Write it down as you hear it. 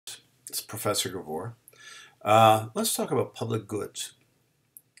It's Professor Gavor. Let's talk about public goods.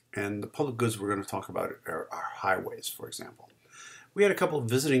 And the public goods we're going to talk about are highways, for example. We had a couple of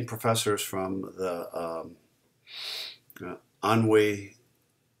visiting professors from the Anhui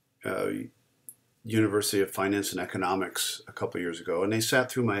uh, University of Finance and Economics a couple of years ago, and they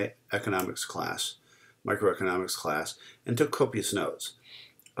sat through my economics class, microeconomics class, and took copious notes.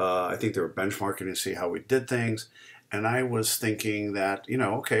 I think they were benchmarking to see how we did things. And I was thinking that,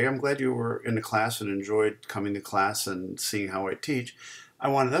 okay, I'm glad you were in the class and enjoyed coming to class and seeing how I teach. I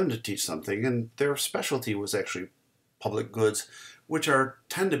wanted them to teach something, and their specialty was actually public goods, which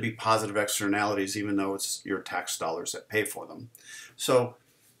tend to be positive externalities, even though it's your tax dollars that pay for them. So,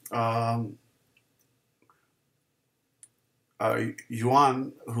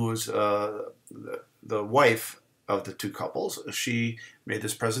 Yuan, who is the wife of the two couples, she made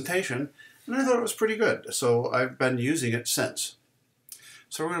this presentation, and I thought it was pretty good. So I've been using it since.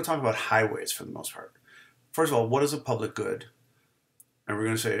 So we're going to talk about highways for the most part. First of all, what is a public good? And we're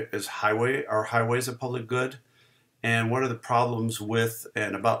going to say, are highways a public good? And what are the problems with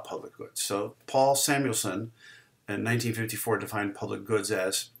and about public goods? So Paul Samuelson in 1954 defined public goods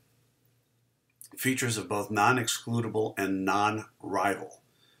as features of both non-excludable and non-rival.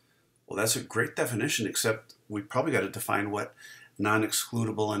 Well, that's a great definition, except we probably got to define what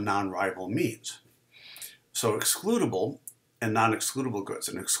non-excludable and non-rival means. So excludable and non-excludable goods.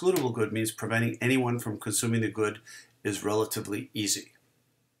 An excludable good means preventing anyone from consuming the good is relatively easy.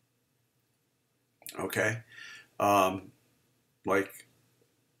 Okay? Like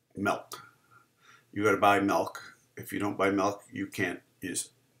milk. You got to buy milk. If you don't buy milk, you can't use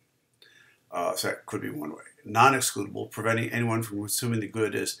it. So that could be one way. Non-excludable, preventing anyone from consuming the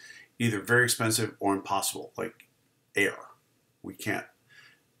good is either very expensive or impossible, like air. We can't.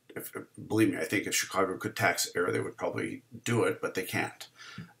 Believe me, I think if Chicago could tax air, they would probably do it, but they can't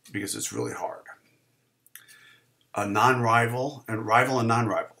because it's really hard. A non-rival and rival and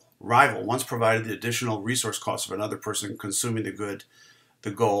non-rival. Rival once provided the additional resource cost of another person consuming the good.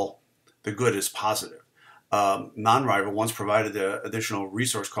 The good is positive. Non-rival once provided the additional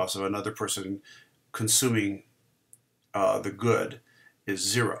resource cost of another person consuming the good is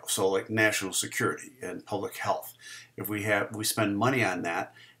zero. So like national security and public health. If we spend money on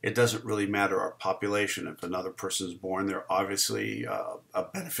that, it doesn't really matter our population. If another person is born, they're obviously a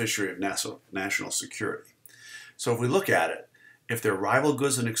beneficiary of national security. So if we look at it, if they're rival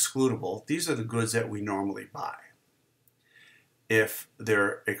goods and excludable, these are the goods that we normally buy. If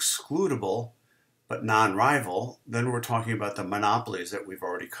they're excludable but non-rival, then we're talking about the monopolies that we've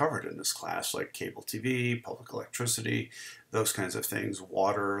already covered in this class, like cable TV, public electricity, those kinds of things,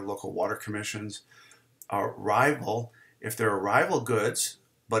 water, local water commissions. Rival, if there are rival goods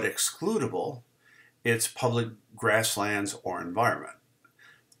but excludable, it's public grasslands or environment.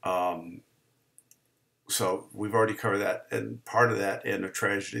 So we've already covered that, and part of that in the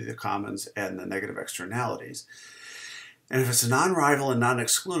tragedy of the commons and the negative externalities. And if it's a non-rival and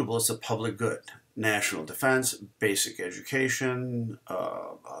non-excludable, it's a public good. National defense, basic education,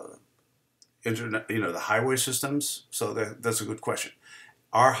 internet, the highway systems. So that's a good question.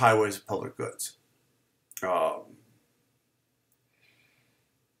 Are highways public goods? So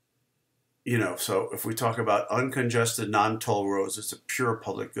if we talk about uncongested non-toll roads, it's a pure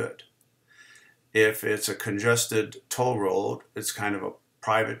public good. If it's a congested toll road, it's kind of a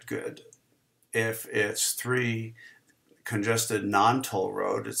private good. If it's congested non-toll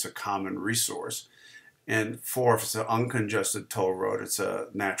road, it's a common resource. And 4, if it's an uncongested toll road, it's a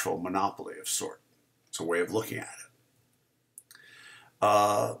natural monopoly of sort. It's a way of looking at it.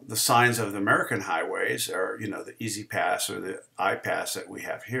 The signs of the American highways are, the Easy Pass or the I-Pass that we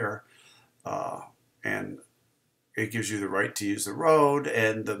have here. And it gives you the right to use the road,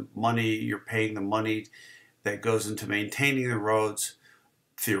 and the money, you're paying the money that goes into maintaining the roads,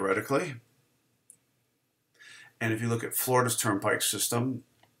 theoretically. And if you look at Florida's turnpike system,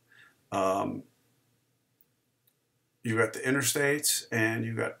 you've got the interstates and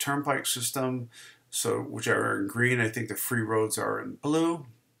you've got turnpike system. So which are in green, I think the free roads are in blue.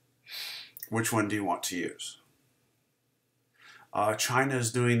 Which one do you want to use? China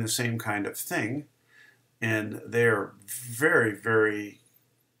is doing the same kind of thing, and they're very, very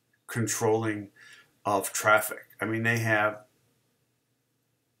controlling of traffic. I mean, they have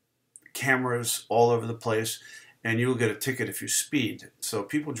cameras all over the place, and you'll get a ticket if you speed. So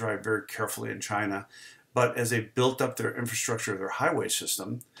people drive very carefully in China. But as they built up their infrastructure, their highway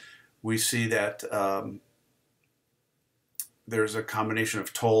system, we see that there's a combination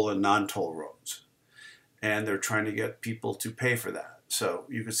of toll and non-toll roads. And they're trying to get people to pay for that. So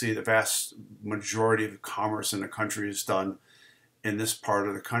you can see the vast majority of commerce in the country is done in this part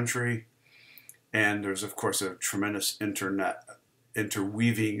of the country. And there's, of course, a tremendous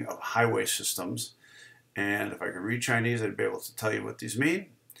interweaving of highway systems. And if I could read Chinese, I'd be able to tell you what these mean.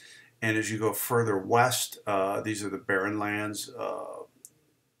 And as you go further west, these are the barren lands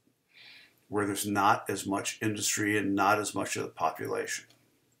where there's not as much industry and not as much of the population.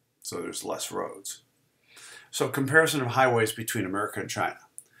 So there's less roads. So comparison of highways between America and China.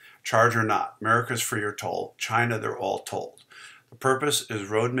 Charge or not. America's free or toll. China, they're all tolled. The purpose is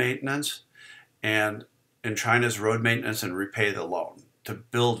road maintenance, and in China's road maintenance and repay the loan to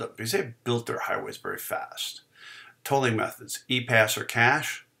build them, because they built their highways very fast. Tolling methods, e-pass or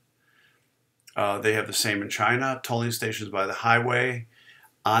cash. They have the same in China. Tolling stations by the highway,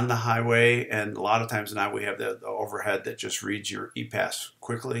 on the highway, and a lot of times now we have the overhead that just reads your e-pass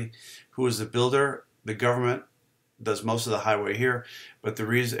quickly. Who is the builder? The government does most of the highway here, but the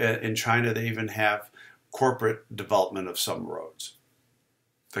reason in China they even have corporate development of some roads.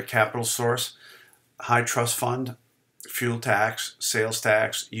 The capital source, high trust fund, fuel tax, sales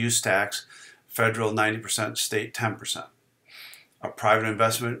tax, use tax, federal 90%, state 10%. A private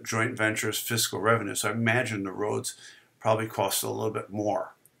investment, joint ventures, fiscal revenue. So I imagine the roads probably cost a little bit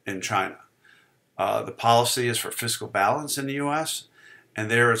more in China. The policy is for fiscal balance in the US, and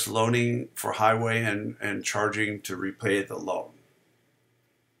there it's loaning for highway and charging to repay the loan.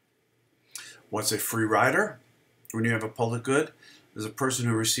 What's a free rider? When you have a public good, is a person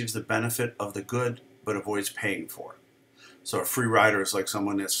who receives the benefit of the good but avoids paying for it. So a free rider is like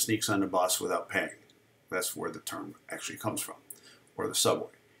someone that sneaks on the bus without paying. That's where the term actually comes from. Or the subway.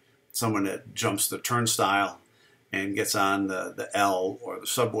 Someone that jumps the turnstile and gets on the L or the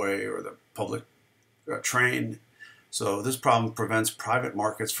subway or the public train. So this problem prevents private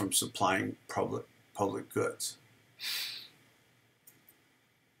markets from supplying public goods.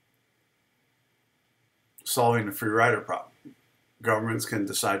 Solving the free rider problem. Governments can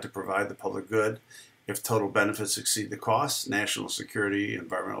decide to provide the public good if total benefits exceed the costs, national security,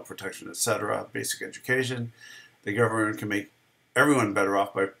 environmental protection, etc., basic education. The government can make everyone better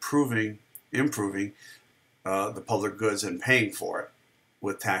off by improving the public goods and paying for it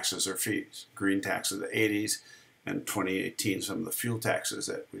with taxes or fees. Green tax in the 80s and 2018, some of the fuel taxes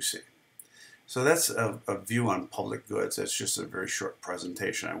that we see. So that's a view on public goods. That's just a very short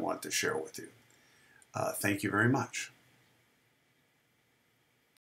presentation I want to share with you. Thank you very much.